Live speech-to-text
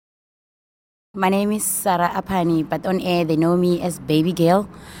My name is Sarah Apani, but on air they know me as Baby Girl.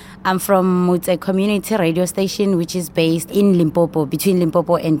 I'm from Mutse Community Radio Station, which is based in Limpopo, between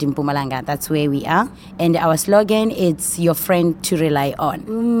Limpopo and Mpumalanga. That's where we are. And our slogan, it's your friend to rely on.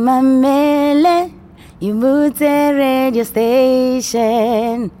 Mamele, Mutse Radio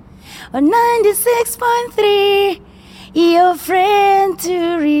Station, on 96.3, your friend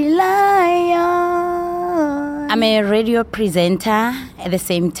to rely on. I'm a radio presenter. At the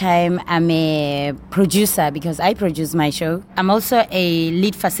same time, I'm a producer because I produce my show. I'm also a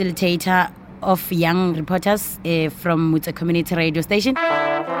lead facilitator of young reporters from Mutse Community Radio Station.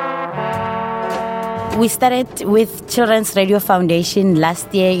 We started with Children's Radio Foundation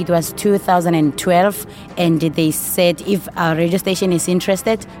last year. It was 2012, and they said if our radio station is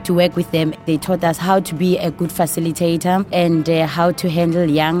interested to work with them. They taught us how to be a good facilitator and how to handle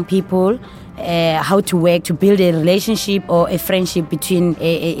young people, how to work to build a relationship or a friendship between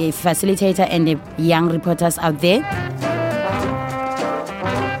a facilitator and the young reporters out there.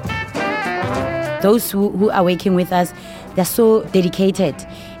 Those who are working with us, they're so dedicated.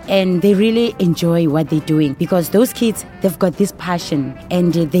 And they really enjoy what they're doing because those kids, they've got this passion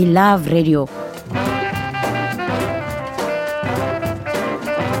and they love radio.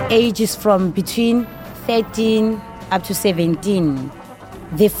 Ages from between 13 up to 17.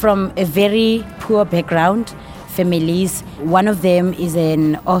 They're from a very poor background, families. One of them is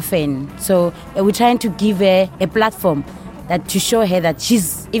an orphan. So we're trying to give her a platform that to show her that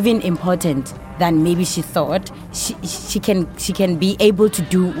she's even important than maybe she thought. She can be able to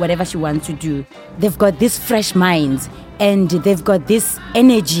do whatever she wants to do. They've got these fresh minds and they've got this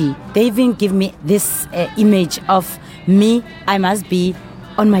energy. They even give me this image of me. I must be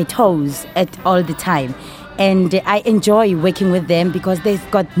on my toes at all the time. And I enjoy working with them because they've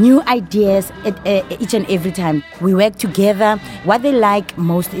got new ideas each and every time. We work together. What they like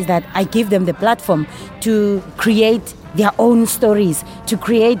most is that I give them the platform to create their own stories, to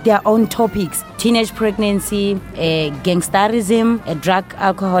create their own topics. Teenage pregnancy, gangsterism, drug,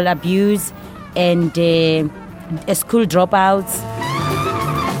 alcohol abuse, and school dropouts.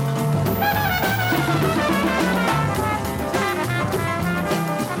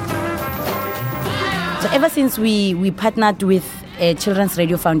 So ever since we partnered with Children's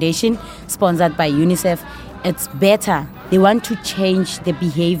Radio Foundation, sponsored by UNICEF, it's better. They want to change the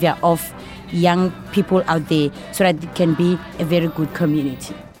behavior of young people out there so that it can be a very good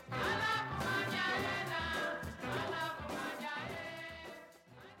community.